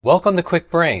Welcome to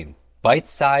Quick Brain,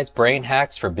 bite-sized brain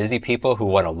hacks for busy people who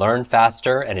want to learn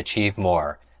faster and achieve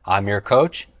more. I'm your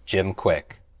coach, Jim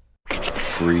Quick.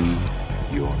 Free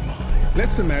your mind.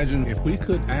 Let's imagine if we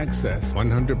could access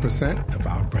 100% of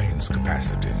our brain's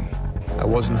capacity. I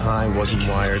wasn't high, wasn't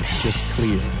wired, just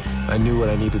clear. I knew what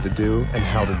I needed to do and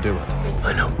how to do it.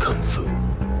 I know Kung Fu.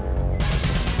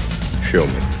 Show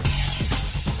me.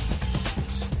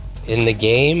 In the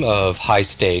game of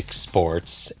high-stakes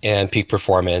sports and peak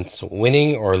performance,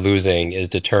 winning or losing is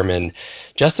determined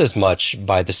just as much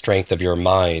by the strength of your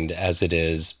mind as it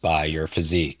is by your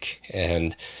physique.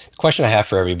 And the question I have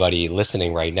for everybody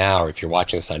listening right now, or if you're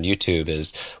watching this on YouTube,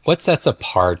 is what sets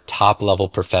apart top-level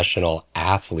professional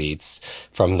athletes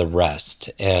from the rest?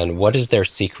 And what is their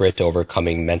secret to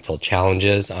overcoming mental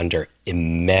challenges under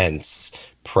immense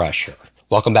pressure?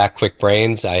 Welcome back, Quick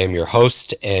Brains. I am your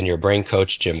host and your brain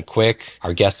coach, Jim Quick.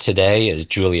 Our guest today is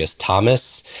Julius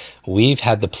Thomas. We've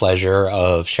had the pleasure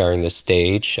of sharing the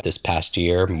stage this past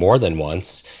year more than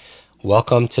once.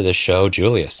 Welcome to the show,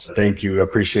 Julius. Thank you. I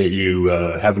appreciate you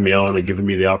having me on and giving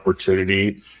me the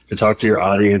opportunity to talk to your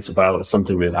audience about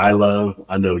something that I love,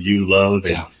 I know you love.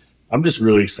 And I'm just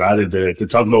really excited to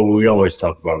talk about what we always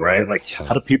talk about, right? Like,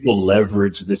 how do people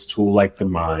leverage this tool like the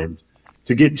mind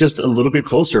to get just a little bit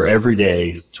closer every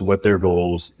day to what their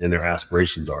goals and their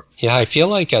aspirations are? Yeah, I feel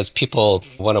like as people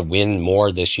want to win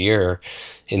more this year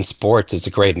in sports, it's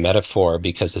a great metaphor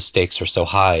because the stakes are so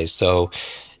high. So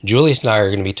Julius and I are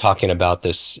going to be talking about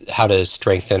this, how to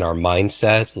strengthen our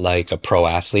mindset like a pro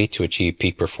athlete to achieve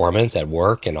peak performance at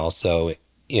work and also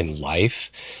in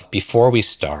life. Before we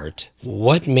start,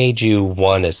 what made you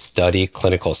want to study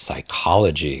clinical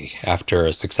psychology after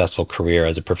a successful career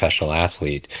as a professional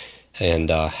athlete? And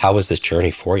how was this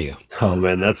journey for you? Oh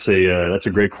man, that's a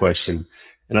great question.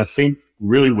 And I think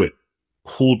really what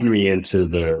pulled me into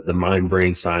the mind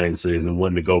brain sciences and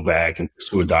wanting to go back and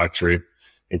pursue a doctorate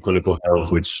in clinical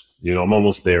health, which, I'm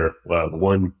almost there.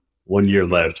 One year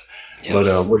left. Yes.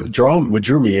 But what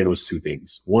drew me in was two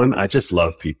things. One, I just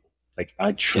love people. Like,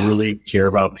 I truly care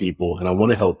about people and I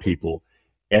want to help people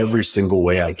every single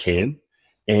way I can.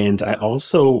 And I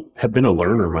also have been a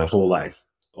learner my whole life.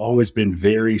 Always been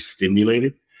very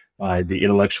stimulated by the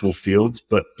intellectual fields,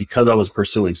 but because I was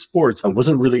pursuing sports, I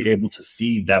wasn't really able to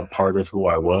feed that part of who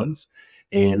I was.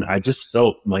 And I just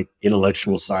felt my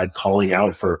intellectual side calling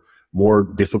out for more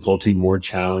difficulty, more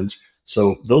challenge.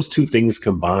 So those two things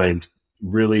combined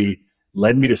really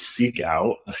led me to seek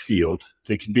out a field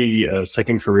that could be a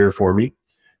second career for me,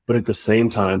 but at the same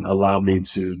time, allow me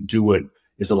to do what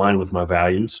is aligned with my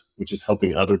values, which is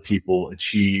helping other people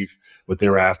achieve what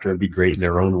they're after and be great in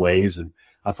their own ways. And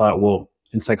I thought, well,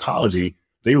 in psychology,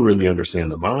 they really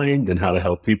understand the mind and how to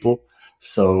help people.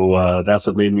 So that's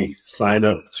what made me sign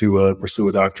up to pursue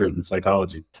a doctorate in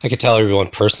psychology. I could tell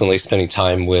everyone personally spending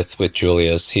time with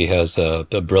Julius, he has a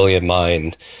brilliant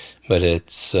mind, but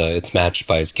it's matched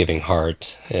by his giving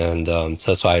heart. And so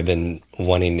that's why I've been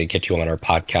wanting to get you on our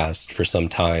podcast for some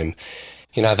time.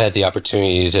 I've had the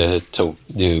opportunity to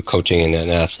do coaching in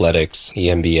athletics, the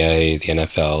NBA, the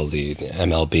NFL, the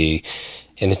MLB.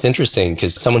 And it's interesting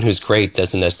because someone who's great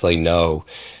doesn't necessarily know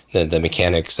the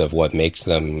mechanics of what makes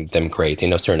them great. They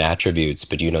know certain attributes,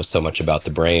 but you know so much about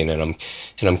the brain. And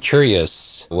I'm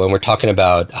curious, when we're talking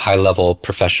about high-level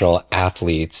professional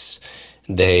athletes,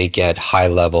 they get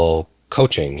high-level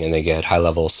coaching and they get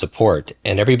high-level support.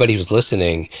 And everybody who's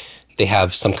listening, they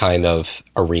have some kind of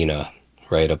arena,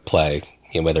 right, of play.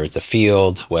 Whether it's a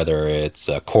field, whether it's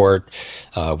a court,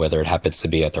 whether it happens to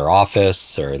be at their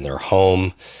office or in their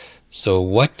home. So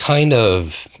what kind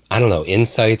of,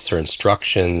 insights or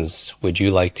instructions would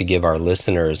you like to give our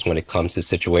listeners when it comes to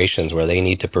situations where they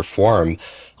need to perform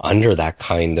under that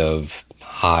kind of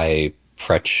high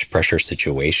pressure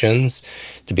situations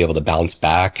to be able to bounce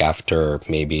back after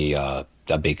maybe a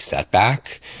big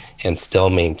setback and still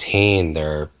maintain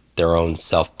their own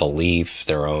self-belief,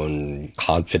 their own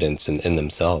confidence in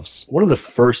themselves? One of the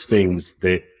first things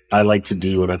that I like to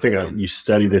do, and I think you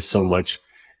study this so much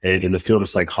in the field of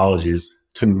psychology, is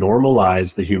to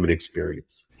normalize the human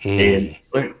experience. And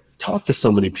I talk to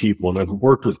so many people, and I've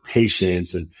worked with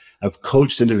patients, and I've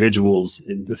coached individuals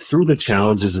through the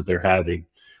challenges that they're having.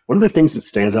 One of the things that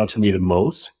stands out to me the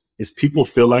most is people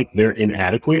feel like they're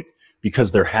inadequate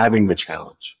because they're having the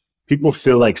challenge. People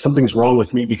feel like something's wrong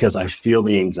with me because I feel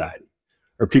the anxiety,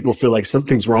 or people feel like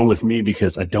something's wrong with me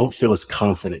because I don't feel as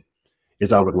confident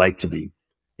as I would like to be.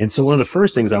 And so one of the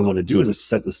first things I want to do is to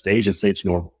set the stage and say it's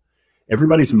normal.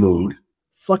 Everybody's mood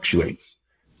fluctuates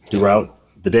throughout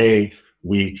the day,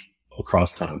 week,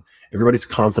 across time. Everybody's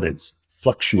confidence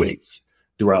fluctuates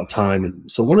throughout time. And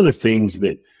so one of the things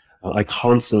that I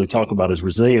constantly talk about is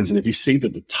resilience. And if you see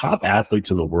that the top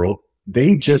athletes in the world,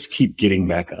 they just keep getting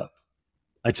back up.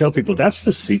 I tell people that's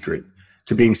the secret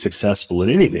to being successful in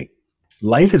anything.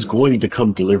 Life is going to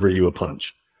come deliver you a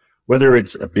punch, whether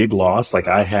it's a big loss like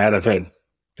I've had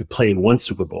to play in one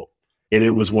Super Bowl. And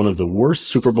it was one of the worst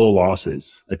Super Bowl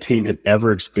losses a team had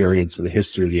ever experienced in the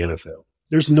history of the NFL.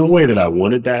 There's no way that I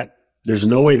wanted that. There's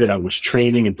no way that I was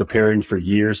training and preparing for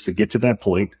years to get to that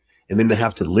point. And then to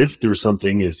have to live through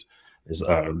something is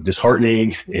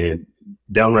disheartening and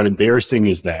downright embarrassing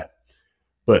as that.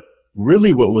 But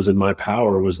really what was in my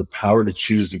power was the power to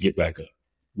choose to get back up,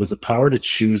 was the power to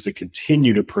choose to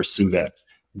continue to pursue that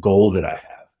goal that I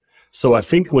have. So I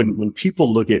think when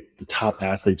people look at the top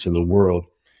athletes in the world,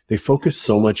 they focus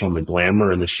so much on the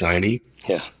glamour and the shiny.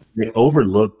 Yeah. They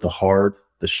overlook the hard,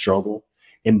 the struggle,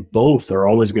 and both are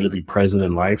always going to be present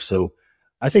in life. So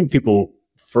I think people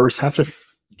first have to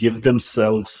give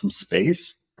themselves some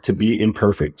space to be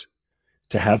imperfect,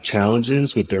 to have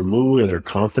challenges with their mood and their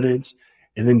confidence.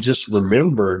 And then just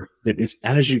remember that it's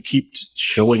as you keep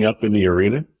showing up in the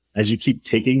arena, as you keep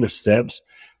taking the steps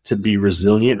to be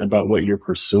resilient about what you're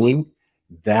pursuing,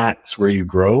 that's where you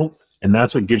grow. And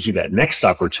that's what gives you that next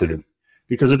opportunity,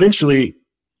 because eventually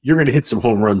you're going to hit some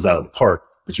home runs out of the park,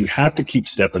 but you have to keep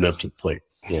stepping up to the plate.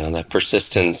 Yeah, and that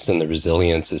persistence and the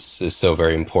resilience is so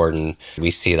very important. We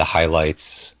see the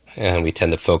highlights and we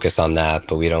tend to focus on that,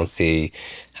 but we don't see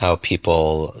how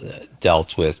people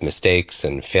dealt with mistakes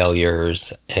and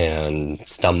failures and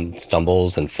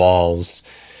stumbles and falls.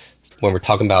 When we're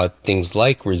talking about things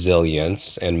like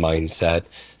resilience and mindset,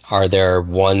 are there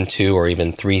 1, 2, or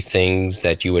even 3 things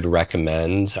that you would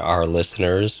recommend our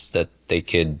listeners that they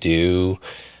could do,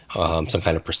 some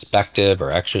kind of perspective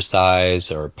or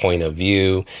exercise or point of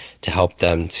view to help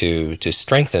them to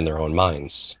strengthen their own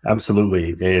minds?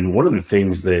 Absolutely. And one of the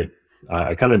things that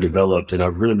I kind of developed, and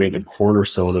I've really made the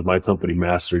cornerstone of my company,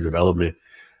 Mastery Development,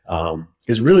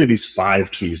 is really these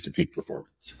 5 keys to peak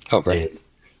performance. Oh, great.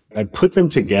 And I put them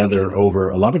together over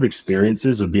a lot of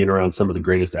experiences of being around some of the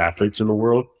greatest athletes in the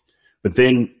world, but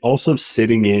then also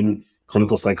sitting in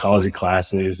clinical psychology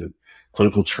classes and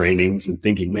clinical trainings and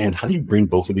thinking, man, how do you bring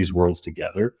both of these worlds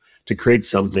together to create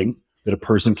something that a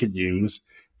person could use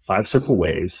 5 simple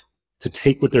ways to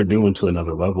take what they're doing to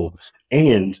another level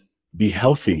and be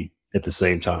healthy at the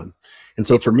same time? And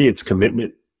so for me, it's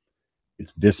commitment,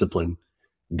 it's discipline,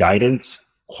 guidance,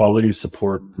 quality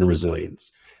support, and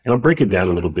resilience. And I'll break it down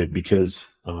a little bit because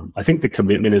I think the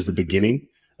commitment is the beginning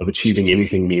of achieving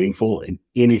anything meaningful and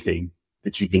anything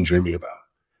that you've been dreaming about.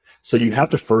 So you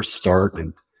have to first start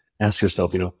and ask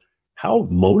yourself, how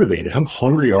motivated, how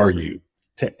hungry are you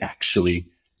to actually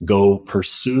go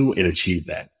pursue and achieve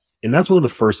that? And that's one of the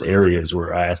first areas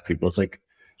where I ask people, it's like,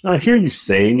 I hear you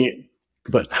saying it,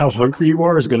 but how hungry you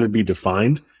are is going to be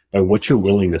defined by what you're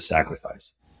willing to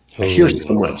sacrifice. I hear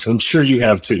so much. I'm sure you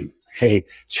have too. Hey,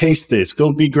 chase this,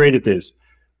 go be great at this.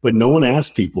 But no one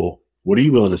asks people, what are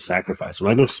you willing to sacrifice?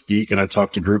 When I go speak and I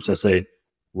talk to groups, I say,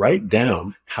 write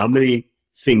down how many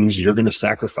things you're going to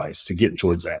sacrifice to get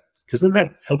towards that. Because then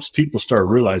that helps people start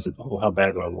realizing, oh, how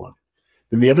bad do I want it?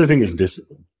 Then the other thing is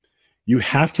discipline. You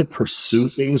have to pursue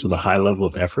things with a high level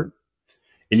of effort,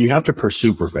 and you have to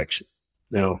pursue perfection.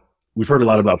 Now, we've heard a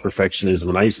lot about perfectionism,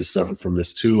 and I used to suffer from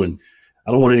this too. And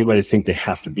I don't want anybody to think they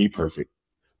have to be perfect.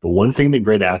 But one thing that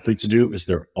great athletes do is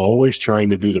they're always trying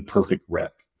to do the perfect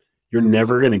rep. You're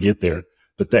never going to get there,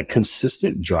 but that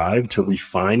consistent drive to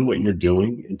refine what you're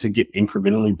doing and to get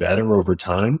incrementally better over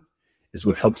time is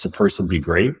what helps a person be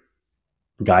great.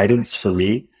 Guidance for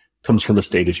me comes from a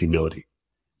state of humility.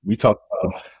 We talk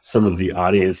about some of the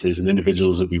audiences and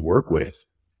individuals that we work with,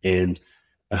 and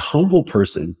a humble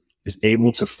person is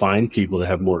able to find people that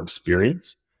have more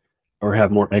experience or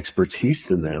have more expertise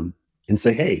than them and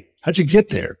say, hey, how'd you get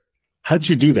there? How'd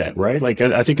you do that? Right? Like,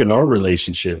 I think in our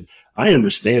relationship, I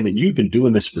understand that you've been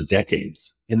doing this for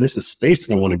decades and this is space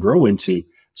that I want to grow into.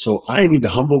 So I need to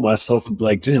humble myself and be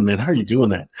like, Jim, man, how are you doing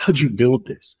that? How'd you build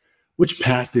this? Which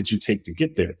path did you take to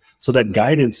get there? So that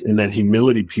guidance and that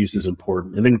humility piece is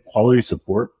important. And then quality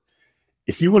support.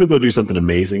 If you want to go do something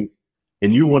amazing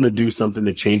and you want to do something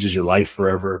that changes your life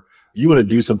forever, you want to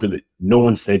do something that no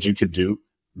one said you could do,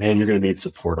 man, you're going to need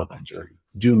support on that journey.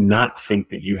 Do not think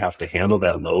that you have to handle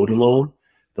that load alone,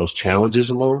 those challenges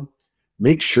alone.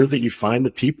 Make sure that you find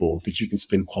the people that you can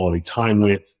spend quality time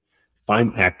with,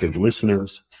 find active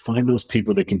listeners, find those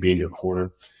people that can be in your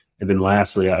corner. And then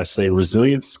lastly, I say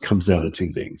resilience comes down to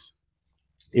 2 things: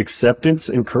 acceptance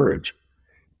and courage.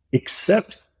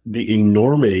 Accept the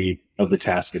enormity of the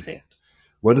task at hand.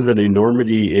 Whether that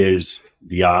enormity is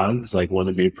the odds, like want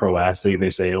to be a pro athlete,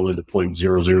 they say only the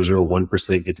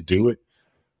 0.0001% get to do it,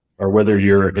 or whether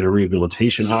you're in a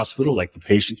rehabilitation hospital, like the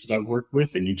patients that I've worked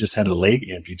with, and you just had a leg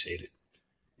amputated.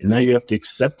 And now you have to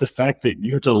accept the fact that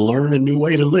you have to learn a new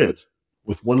way to live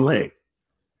with one leg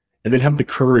and then have the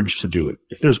courage to do it.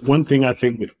 If there's one thing I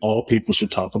think that all people should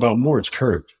talk about more, it's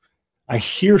courage. I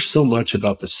hear so much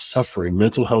about the suffering,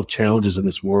 mental health challenges in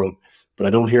this world, but I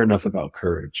don't hear enough about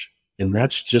courage. And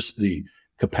that's just the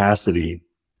capacity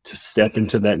to step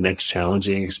into that next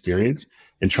challenging experience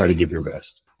and try to give your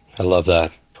best. I love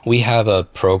that. We have a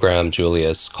program,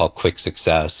 Julius, called Quick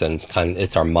Success, and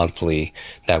it's our monthly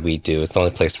that we do. It's the only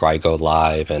place where I go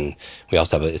live, and we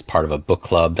also have it's part of a book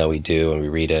club that we do, and we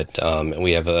read it. And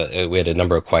we had a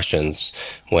number of questions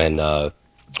when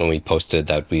we posted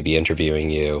that we'd be interviewing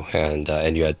you, and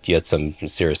you had some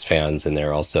serious fans in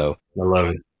there also. I love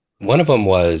it. One of them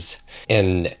was,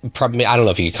 and probably I don't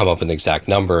know if you could come up with an exact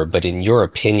number, but in your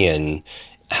opinion,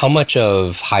 how much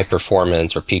of high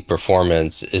performance or peak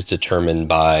performance is determined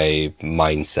by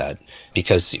mindset?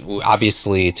 Because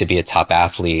obviously to be a top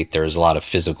athlete, there's a lot of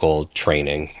physical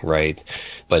training, right?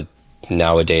 But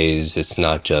nowadays it's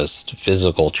not just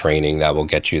physical training that will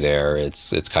get you there.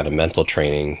 It's kind of mental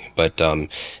training. But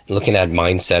looking at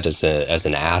mindset as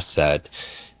an asset,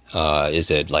 is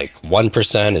it like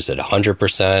 1%? Is it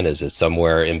 100%? Is it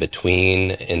somewhere in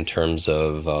between in terms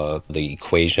of the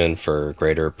equation for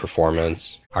greater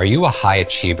performance? Are you a high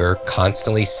achiever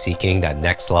constantly seeking that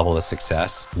next level of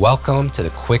success? Welcome to the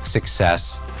Quick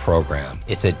Success program.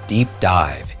 It's a deep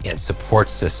dive and support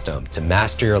system to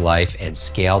master your life and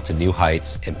scale to new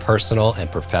heights in personal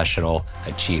and professional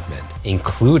achievement.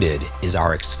 Included is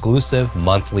our exclusive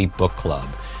monthly book club,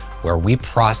 where we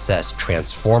process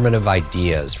transformative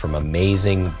ideas from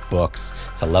amazing books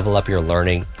to level up your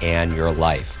learning and your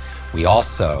life. We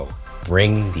also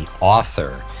bring the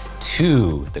author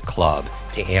to the club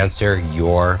to answer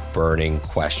your burning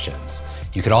questions.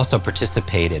 You can also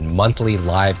participate in monthly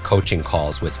live coaching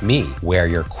calls with me, where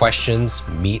your questions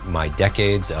meet my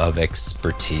decades of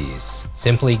expertise.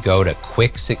 Simply go to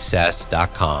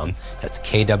quicksuccess.com, that's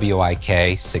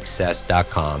KWIK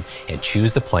success.com, and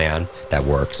choose the plan that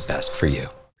works best for you.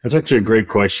 That's actually a great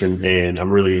question, and I'm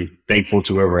really thankful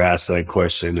to whoever asked that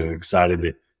question, and excited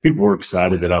that people were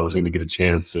excited that I was going to get a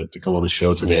chance to come on the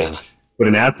show today. Yeah. But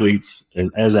in athletes,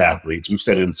 and as athletes, we've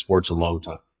said it in sports a long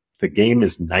time, the game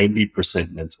is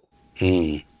 90% mental.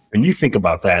 And you think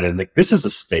about that, and like, this is a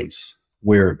space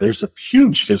where there's a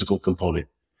huge physical component,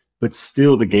 but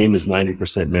still the game is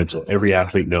 90% mental. Every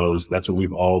athlete knows that's what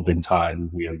we've all been taught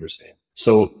and we understand.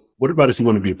 So what about if you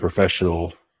want to be a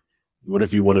professional? What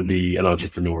if you want to be an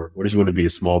entrepreneur? What if you want to be a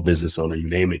small business owner? You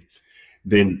name it.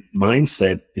 Then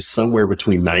mindset is somewhere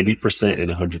between 90%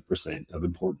 and 100% of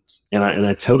importance. And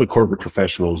I tell the corporate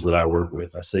professionals that I work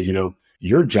with, I say,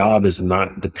 your job is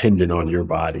not dependent on your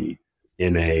body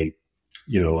in a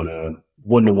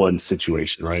one-to-one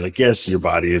situation, right? Like, yes, your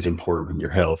body is important, your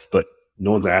health, but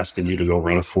no one's asking you to go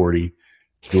run a 40,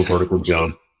 do a vertical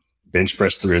jump, bench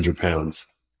press 300 pounds.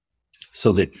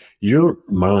 So that your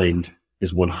mind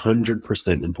is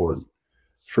 100% important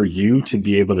for you to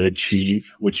be able to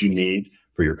achieve what you need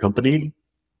for your company,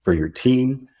 for your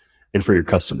team, and for your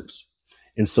customers.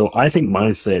 And so I think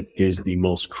mindset is the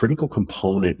most critical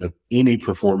component of any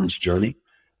performance journey.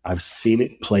 I've seen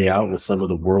it play out with some of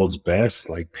the world's best,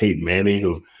 like Peyton Manning,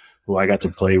 who I got to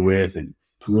play with and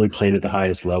really playing at the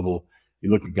highest level.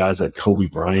 You look at guys like Kobe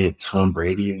Bryant, Tom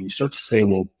Brady, and you start to say,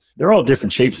 well, they're all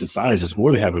different shapes and sizes.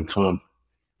 What do they have in common?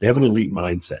 They have an elite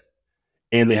mindset.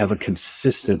 And they have a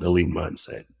consistent elite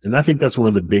mindset. And I think that's one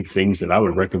of the big things that I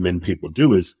would recommend people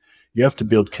do is you have to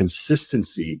build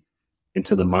consistency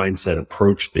into the mindset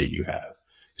approach that you have.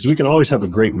 Because we can always have a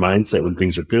great mindset when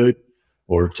things are good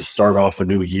or to start off a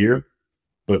new year,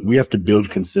 but we have to build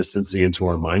consistency into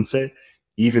our mindset,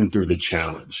 even through the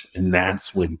challenge. And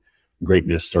that's when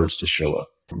greatness starts to show up.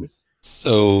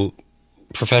 So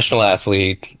professional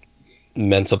athlete,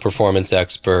 mental performance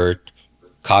expert,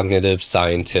 cognitive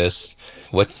scientist,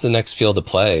 what's the next field to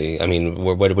play? I mean,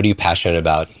 what are you passionate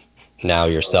about now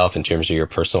yourself in terms of your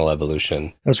personal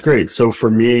evolution? That's great. So for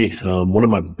me, one of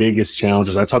my biggest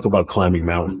challenges, I talk about climbing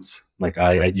mountains. Like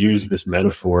I use this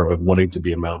metaphor of wanting to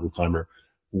be a mountain climber.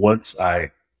 Once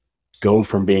I go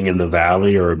from being in the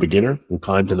valley or a beginner and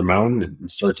climb to the mountain and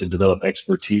start to develop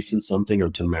expertise in something or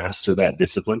to master that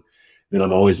discipline, then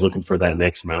I'm always looking for that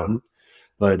next mountain.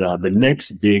 But the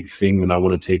next big thing that I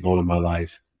want to take on in my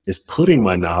life is putting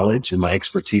my knowledge and my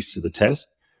expertise to the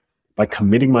test by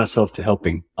committing myself to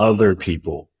helping other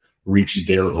people reach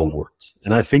their awards.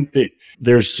 And I think that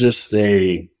there's just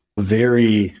a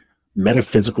very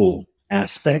metaphysical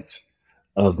aspect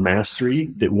of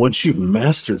mastery that once you've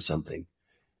mastered something,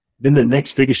 then the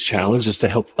next biggest challenge is to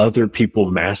help other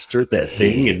people master that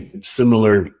thing. And it's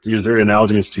similar, you're very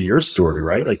analogous to your story,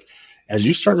 right? Like as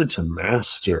you started to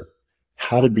master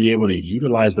how to be able to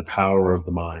utilize the power of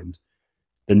the mind,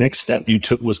 the next step you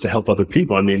took was to help other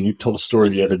people. I mean, you told a story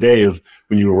the other day of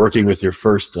when you were working with your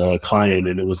first client,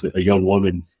 and it was a young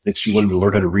woman that she wanted to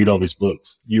learn how to read all these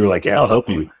books. You were like, yeah, I'll help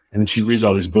you. And then she reads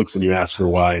all these books and you asked her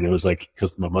why. And it was like,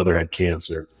 because my mother had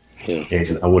cancer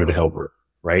and I wanted to help her.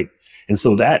 Right. And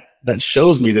so that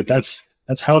shows me that that's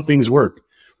how things work.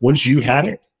 Once you had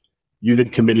it, you then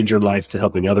committed your life to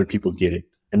helping other people get it.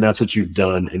 And that's what you've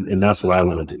done. And that's what I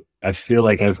want to do. I feel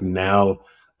like I've now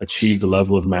achieved the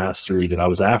level of mastery that I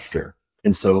was after.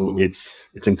 And so it's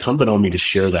incumbent on me to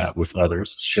share that with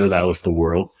others, share that with the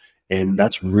world. And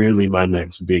that's really my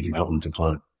next big mountain to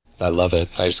climb. I love it.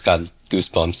 I just got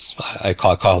goosebumps. I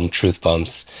call them truth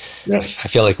bumps. Yeah. I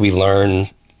feel like we learn,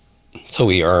 so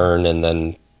we earn, and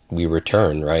then we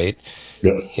return, right?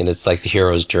 Yeah. And it's like the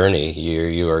hero's journey.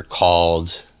 You are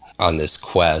called on this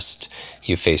quest.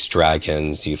 You face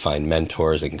dragons, you find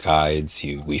mentors and guides.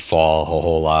 We fall a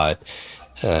whole lot.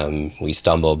 We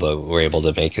stumble, but we're able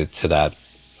to make it to that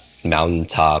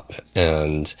mountaintop,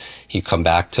 and you come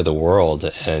back to the world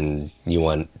and you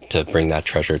want to bring that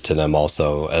treasure to them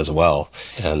also as well.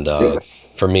 And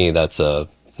for me, that's a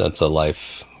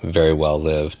life very well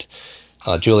lived.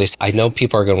 Julius, I know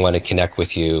people are going to want to connect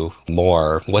with you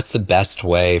more. What's the best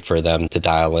way for them to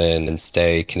dial in and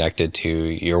stay connected to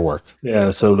your work? Yeah,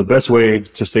 so the best way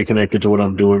to stay connected to what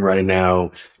I'm doing right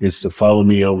now is to follow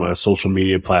me on my social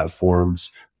media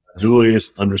platforms.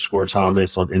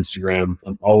 Julius_Thomas on Instagram.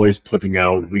 I'm always putting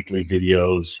out weekly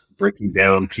videos, breaking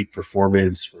down peak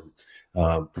performance from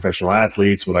professional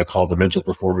athletes, what I call the mental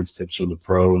performance tips from the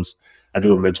pros. I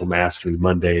do a mental mastery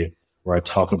Monday where I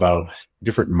talk about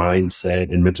different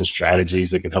mindset and mental strategies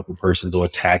that can help a person to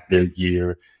attack their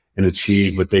year and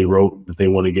achieve what they wrote that they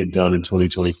want to get done in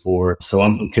 2024. So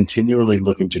I'm continually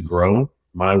looking to grow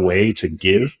my way to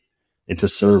give and to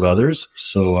serve others.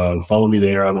 So follow me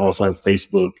there. I'm also on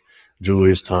Facebook,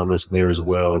 Julius Thomas there as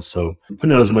well. And so I'm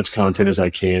putting out as much content as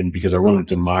I can because I want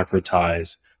to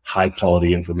democratize high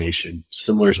quality information,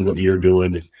 similar to what you're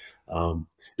doing.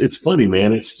 It's funny,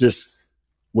 man. It's just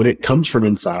when it comes from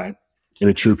inside and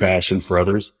a true passion for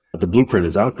others, the blueprint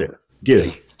is out there. Get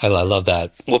it. I love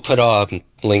that. We'll put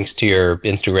links to your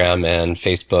Instagram and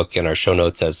Facebook in our show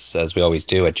notes as we always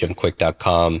do at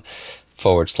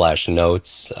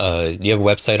jimkwik.com/notes. Do you have a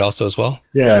website also as well?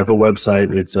 Yeah, I have a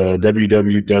website. It's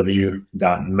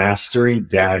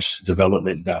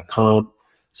www.mastery-development.com.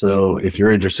 So if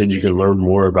you're interested, you can learn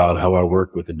more about how I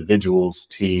work with individuals,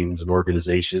 teams, and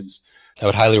organizations. I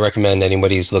would highly recommend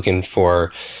anybody who's looking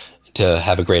to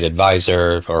have a great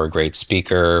advisor or a great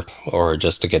speaker, or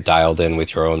just to get dialed in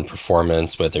with your own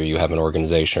performance, whether you have an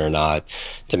organization or not,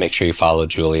 to make sure you follow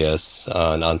Julius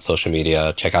on social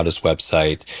media, check out his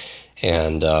website.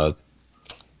 And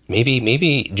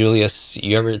maybe Julius,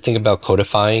 you ever think about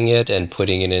codifying it and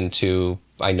putting it into,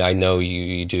 I know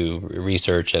you do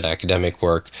research and academic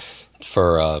work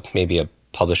for maybe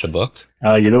publish a book?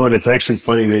 You know what? It's actually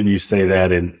funny that you say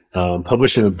that. And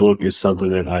publishing a book is something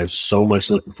that I'm so much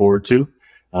looking forward to.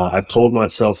 I've told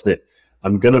myself that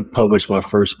I'm going to publish my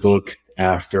first book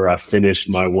after I finish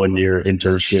my 1-year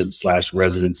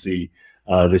internship/residency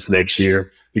this next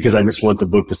year, because I just want the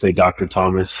book to say Dr.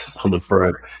 Thomas on the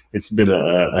front. It's been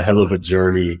a hell of a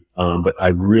journey, but I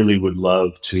really would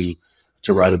love to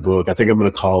write a book. I think I'm going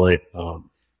to call it A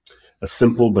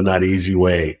Simple But Not Easy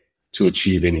Way to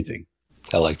Achieve Anything.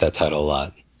 I like that title a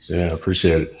lot. Yeah,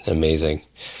 appreciate it. Amazing.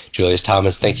 Julius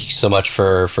Thomas, thank you so much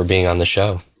for being on the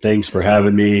show. Thanks for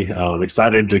having me. I'm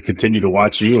excited to continue to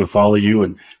watch you and follow you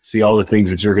and see all the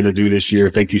things that you're going to do this year.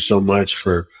 Thank you so much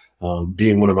for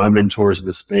being one of my mentors in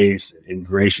the space and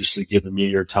graciously giving me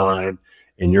your time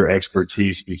and your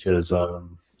expertise, because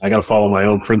I got to follow my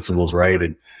own principles, right?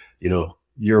 And,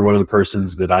 you're one of the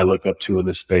persons that I look up to in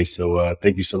this space. So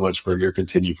thank you so much for your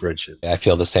continued friendship. I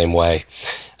feel the same way.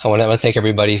 I want to thank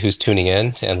everybody who's tuning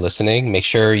in and listening. Make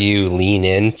sure you lean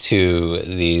into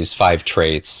these 5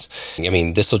 traits. I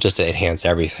mean, this will just enhance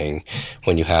everything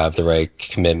when you have the right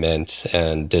commitment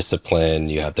and discipline,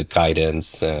 you have the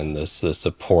guidance and the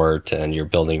support, and you're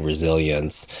building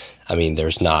resilience. I mean,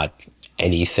 there's not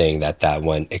anything that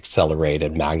won't accelerate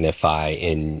and magnify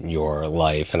in your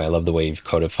life. And I love the way you've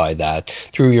codified that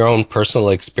through your own personal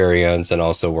experience and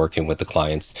also working with the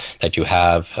clients that you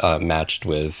have, matched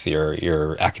with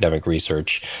your academic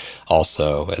research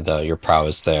also, your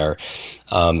prowess there.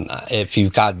 If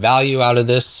you've got value out of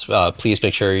this, please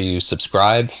make sure you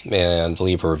subscribe and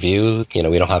leave a review.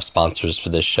 We don't have sponsors for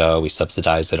this show. We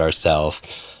subsidize it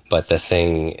ourselves. But the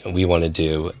thing we want to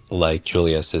do, like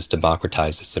Julius, is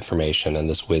democratize this information and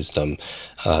this wisdom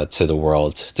to the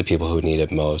world, to people who need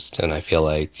it most. And I feel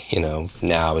like,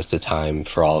 now is the time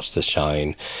for all of us to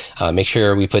shine. Make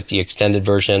sure we put the extended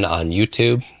version on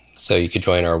YouTube. So you could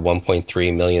join our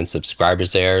 1.3 million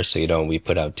subscribers there. So, we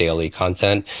put out daily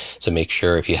content. So make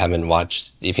sure if you haven't watched,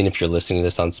 even if you're listening to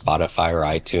this on Spotify or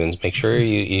iTunes, make sure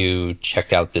you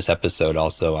checked out this episode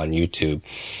also on YouTube,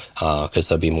 because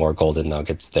there'll be more golden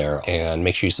nuggets there. And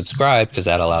make sure you subscribe, because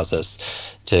that allows us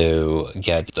to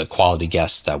get the quality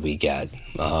guests that we get,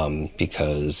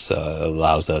 because it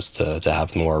allows us to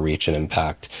have more reach and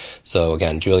impact. So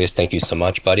again, Julius, thank you so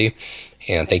much, buddy.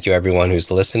 And thank you everyone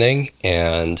who's listening,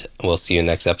 and we'll see you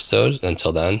next episode.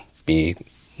 Until then, be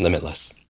limitless.